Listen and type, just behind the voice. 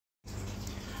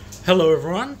Hello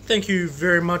everyone, thank you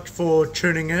very much for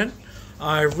tuning in.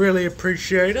 I really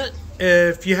appreciate it.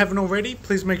 If you haven't already,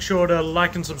 please make sure to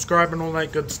like and subscribe and all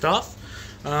that good stuff.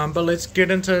 But let's get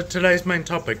into today's main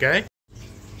topic, eh?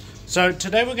 So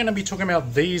today we're going to be talking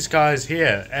about these guys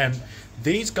here, and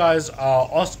these guys are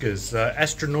Oscars.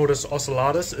 Astronautus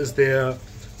ocellatus is their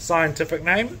scientific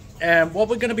name, and what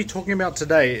we're going to be talking about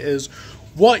today is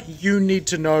what you need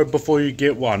to know before you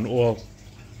get one, or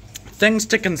things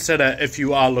to consider if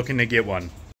you are looking to get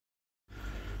one.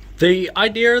 The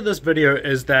idea of this video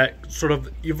is that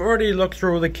you've already looked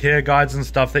through all the care guides and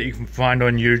stuff that you can find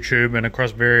on YouTube and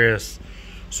across various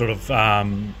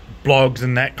blogs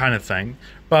and that kind of thing.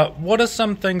 But what are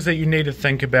some things that you need to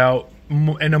think about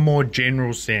in a more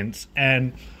general sense,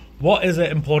 and what is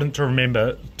it important to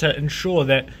remember to ensure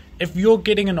that if you're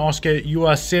getting an Oscar, you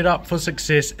are set up for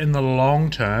success in the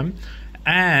long term,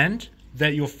 and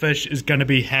that your fish is going to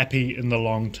be happy in the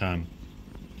long term.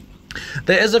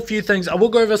 There is a few things. I will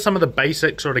go over some of the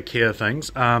basic sort of care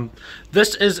things.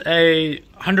 This is a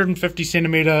 150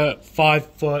 centimeter, 5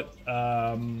 foot,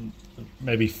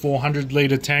 maybe 400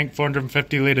 litre tank,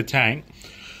 450 litre tank.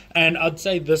 And I'd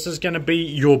say this is going to be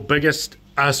your biggest,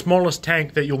 smallest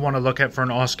tank that you'll want to look at for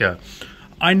an Oscar.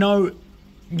 I know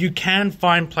you can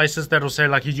find places that'll say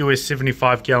like a US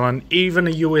 75 gallon, even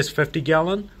a US 50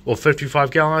 gallon, or 55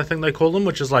 gallon I think they call them,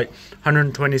 which is like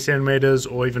 120 centimeters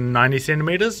or even 90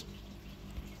 centimeters.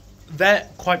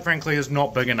 That, quite frankly, is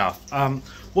not big enough.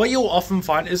 What you'll often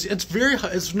find is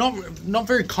it's not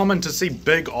very common to see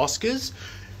big Oscars.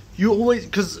 You always,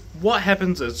 because what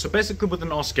happens is, so basically with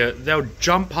an Oscar, they'll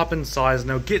jump up in size and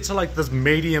they'll get to like this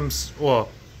medium, or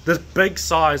this big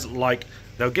size, like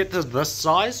they'll get to this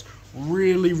size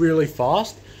really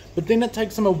fast, but then it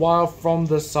takes them a while from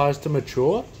this size to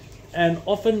mature. And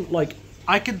often, like,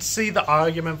 I could see the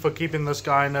argument for keeping this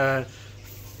guy in a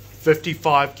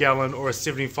 55 gallon or a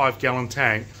 75 gallon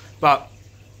tank, but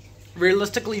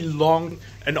realistically, long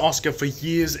an Oscar for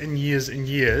years and years and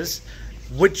years,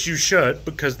 which you should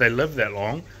because they live that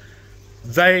long,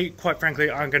 they quite frankly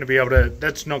aren't going to be able to,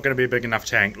 that's not going to be a big enough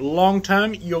tank. Long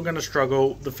term, you're going to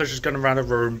struggle. The fish is going to run a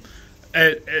room.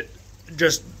 It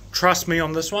just, trust me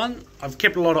on this one. I've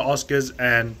kept a lot of Oscars,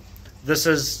 and this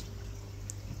is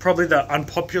probably the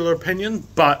unpopular opinion,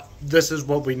 but this is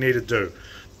what we need to do.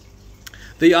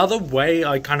 The other way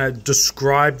I kind of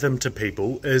describe them to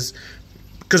people is,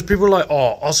 because people are like,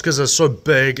 oh, Oscars are so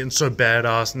big and so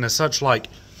badass, and they're such like,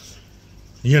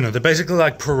 you know, they're basically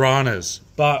like piranhas,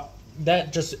 but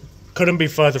that just couldn't be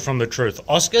further from the truth.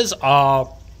 Oscars are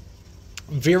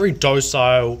very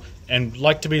docile and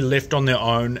like to be left on their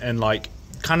own and like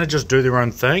kind of just do their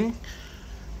own thing.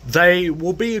 They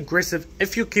will be aggressive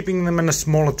if you're keeping them in a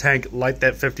smaller tank like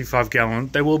that 55 gallon.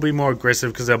 They will be more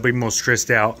aggressive because they'll be more stressed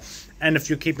out. And if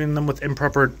you're keeping them with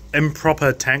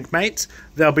improper tank mates,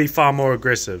 they'll be far more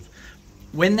aggressive.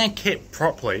 When they're kept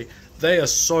properly, they are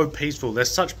so peaceful. They're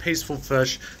such peaceful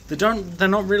fish. They're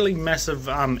not really massive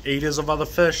eaters of other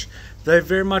fish. They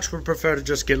very much would prefer to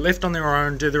just get left on their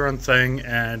own, do their own thing,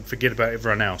 and forget about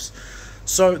everyone else.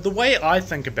 So the way I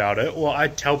think about it, or I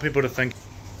tell people to think,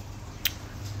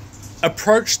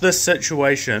 approach this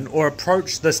situation or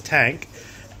approach this tank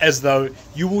as though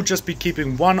you will just be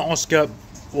keeping one Oscar,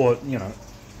 or, you know,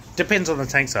 depends on the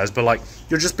tank size, but like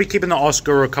you'll just be keeping the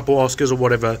Oscar or a couple Oscars or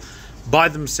whatever by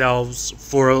themselves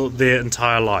for their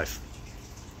entire life.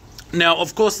 Now,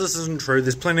 of course, this isn't true.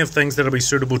 There's plenty of things that'll be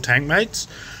suitable tank mates,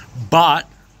 but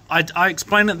I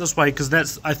explain it this way because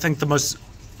that's, I think,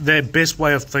 their best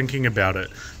way of thinking about it.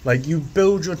 Like, you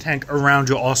build your tank around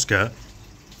your Oscar.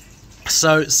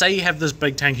 So say you have this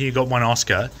big tank and you got one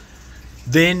Oscar,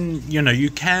 then, you know, you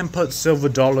can put silver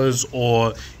dollars,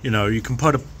 or, you know, you can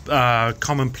put a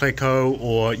common pleco,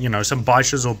 or, you know, some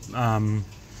biches, or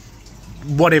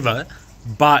whatever,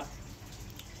 but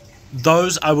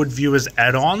those I would view as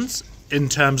add-ons in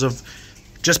terms of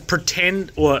just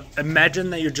pretend or imagine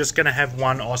that you're just going to have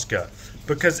one Oscar,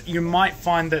 because you might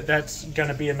find that that's going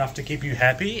to be enough to keep you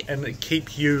happy and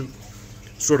keep you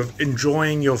sort of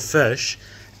enjoying your fish,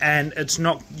 and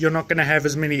you're not going to have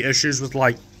as many issues with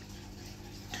like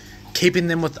keeping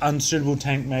them with unsuitable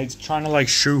tank mates, trying to like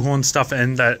shoehorn stuff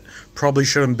in that probably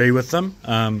shouldn't be with them.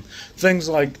 Things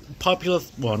like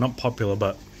not popular,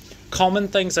 but common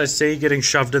things I see getting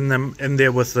shoved in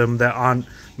there with them that aren't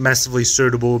massively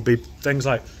suitable would be things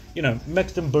like, you know,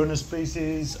 mixed and Buna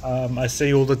species. I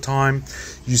see all the time.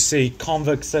 You see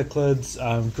convict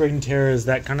cichlids, green terrors,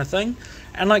 that kind of thing.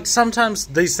 And like sometimes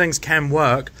these things can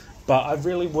work, but I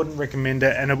really wouldn't recommend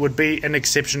it, and it would be an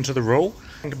exception to the rule.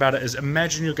 Think about it is,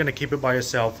 imagine you're going to keep it by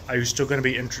yourself. Are you still going to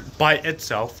be by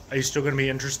itself? Are you still going to be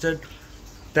interested?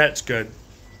 That's good.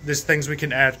 there's things we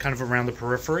can add kind of around the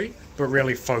periphery, but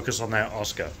really focus on that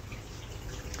Oscar.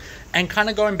 And kind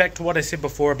of going back to what I said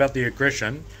before about the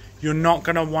aggression, you're not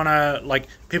going to want to, like,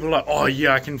 people are like, oh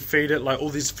yeah, I can feed it, like, all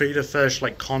these feeder fish,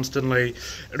 like, constantly,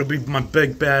 it'll be my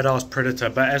big badass predator.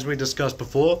 But as we discussed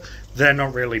before, they're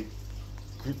not really,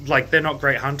 like, they're not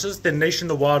great hunters. Their niche in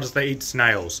the wild is they eat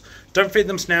snails. Don't feed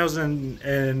them snails, and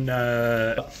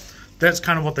that's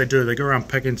kind of what they do. They go around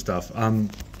picking stuff.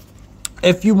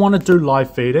 If you want to do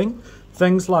live feeding,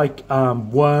 things like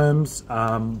worms,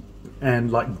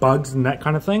 and like bugs and that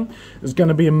kind of thing is going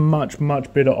to be a much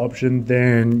better option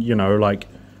than, you know, like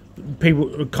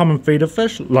common feeder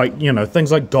fish, like, you know,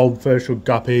 things like goldfish or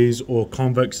guppies or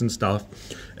convicts and stuff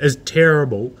is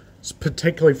terrible,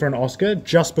 particularly for an Oscar,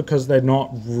 just because they're not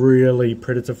really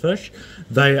predator fish.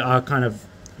 They are kind of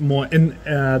more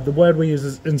the word we use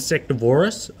is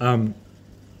insectivorous.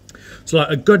 So like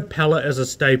a good pellet is a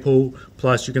staple,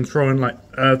 plus you can throw in like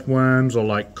earthworms or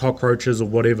like cockroaches or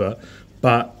whatever,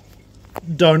 but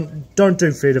don't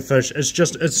do feeder fish.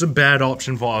 It's a bad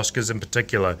option for Oscars in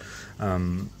particular.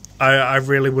 I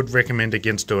really would recommend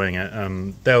against doing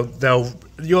it.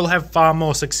 You'll have far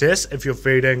more success if you're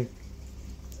feeding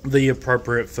the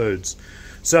appropriate foods.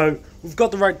 So we've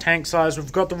got the right tank size,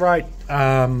 we've got the right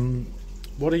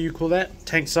what do you call that?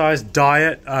 Tank size,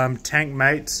 diet, tank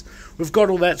mates. We've got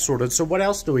all that sorted. So what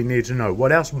else do we need to know?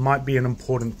 What else might be an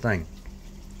important thing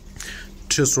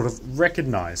to sort of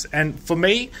recognize? And for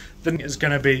me, the thing is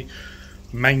going to be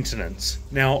maintenance.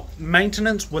 Now,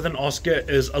 maintenance with an Oscar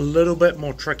is a little bit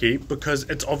more tricky because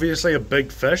it's obviously a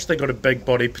big fish. They got a big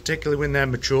body, particularly when they're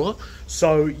mature.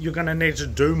 So you're going to need to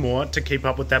do more to keep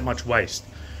up with that much waste.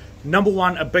 Number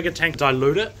one, a bigger tank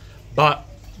dilute it, but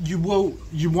you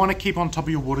want to keep on top of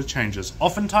your water changes.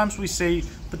 Oftentimes we see,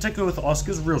 particularly with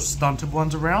Oscars, real stunted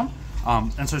ones around.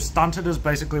 And so stunted is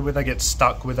basically where they get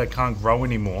stuck, where they can't grow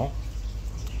anymore,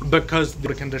 because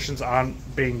the conditions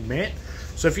aren't being met.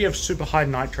 So if you have super high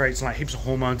nitrates and like heaps of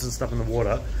hormones and stuff in the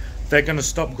water, they're going to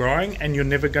stop growing and you're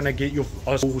never going to get your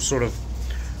full sort of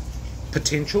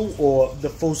potential or the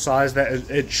full size that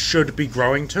it should be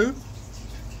growing to.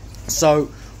 So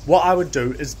what I would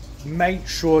do is make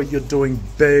sure you're doing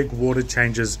big water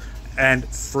changes and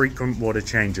frequent water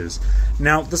changes.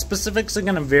 Now the specifics are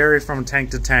going to vary from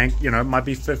tank to tank. You know, it might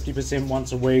be 50%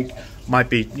 once a week, might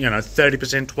be, you know,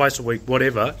 30% twice a week,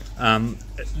 whatever.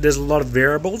 There's a lot of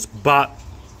variables, but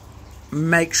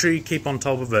make sure you keep on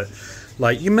top of it.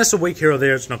 Like, you miss a week here or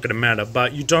there, it's not going to matter,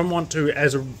 but you don't want to,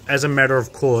 as a matter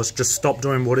of course, just stop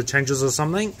doing water changes or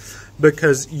something,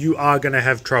 because you are going to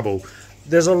have trouble.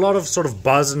 There's a lot of sort of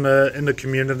buzz in the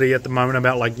community at the moment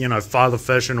about, like, you know, father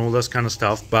fish and all this kind of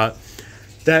stuff, but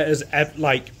that is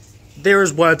like, there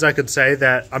is words I could say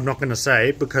that I'm not going to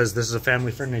say because this is a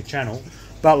family friendly channel,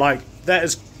 but like, that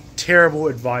is terrible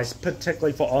advice,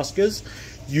 particularly for Oscars.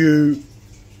 You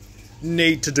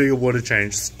need to do your water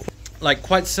change. Like,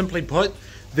 quite simply put,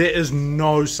 there is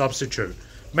no substitute.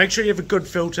 Make sure you have a good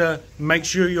filter, make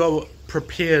sure you're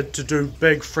prepared to do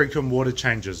big frequent water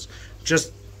changes.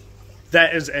 Just,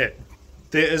 that is it.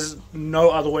 There is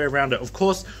no other way around it. Of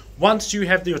course, once you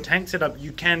have your tank set up,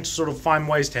 you can sort of find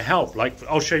ways to help. Like,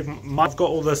 I'll show you, I've got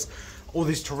all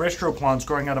these terrestrial plants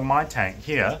growing out of my tank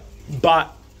here,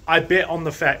 but I bet on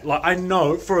the fact, like, I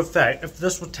know for a fact, if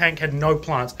this tank had no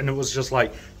plants and it was just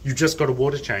like, you just got a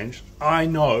water change, I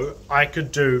know I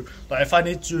could do, like, if I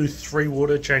need to do 3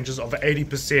 water changes of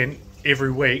 80%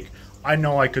 every week, I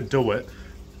know I could do it,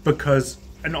 because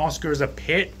an Oscar is a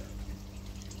pet.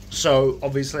 So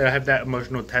obviously I have that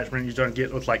emotional attachment you don't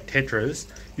get with like tetras.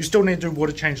 You still need to do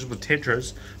water changes with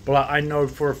tetras, but like, I know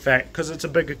for a fact, because it's a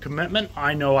bigger commitment,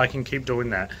 I know I can keep doing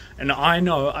that. And I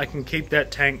know I can keep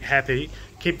that tank happy,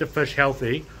 keep the fish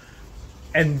healthy,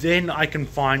 and then I can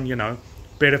find, you know,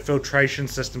 better filtration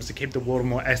systems to keep the water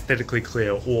more aesthetically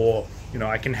clear, or, you know,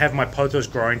 I can have my pothos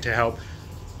growing to help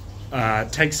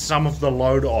take some of the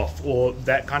load off, or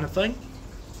that kind of thing.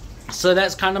 So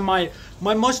that's kind of my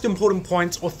most important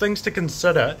points or things to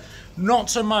consider. Not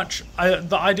so much,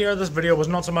 the idea of this video was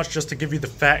not so much just to give you the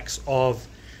facts of,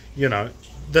 you know,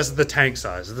 this is the tank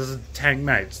size, this is the tank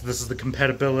mates, this is the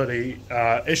compatibility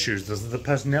issues, this is the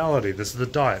personality, this is the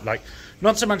diet. Like,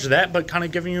 not so much that, but kind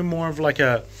of giving you more of like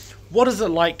a, what is it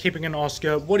like keeping an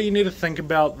Oscar? What do you need to think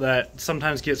about that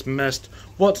sometimes gets missed?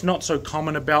 What's not so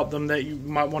common about them that you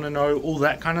might want to know? All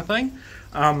that kind of thing.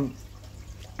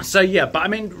 So yeah, but I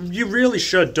mean, you really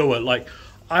should do it. Like,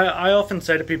 I often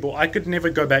say to people, I could never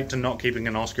go back to not keeping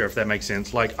an Oscar, if that makes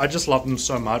sense. Like, I just love them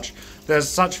so much. They're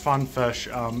such fun fish.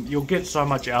 You'll get so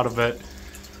much out of it.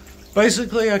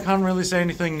 Basically, I can't really say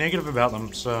anything negative about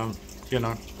them. So, you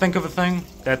know, think of a thing,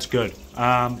 that's good.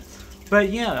 But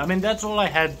yeah, I mean, that's all I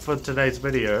had for today's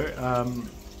video.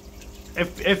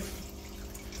 If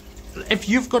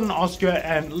you've got an Oscar,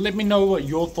 and let me know what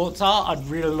your thoughts are, I'd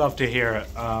really love to hear it.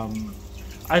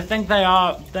 I think they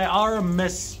are a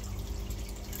miss.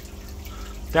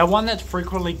 They're one that's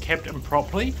frequently kept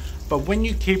improperly, but when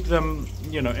you keep them,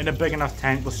 you know, in a big enough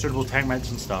tank with suitable tank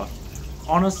mates and stuff,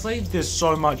 honestly, there's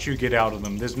so much you get out of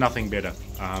them. There's nothing better.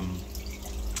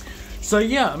 So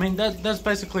yeah, I mean, that's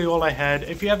basically all I had.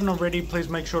 If you haven't already, please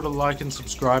make sure to like and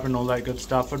subscribe and all that good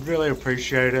stuff. I'd really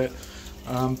appreciate it.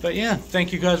 But yeah,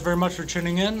 thank you guys very much for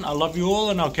tuning in. I love you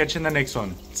all, and I'll catch you in the next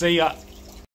one. See ya.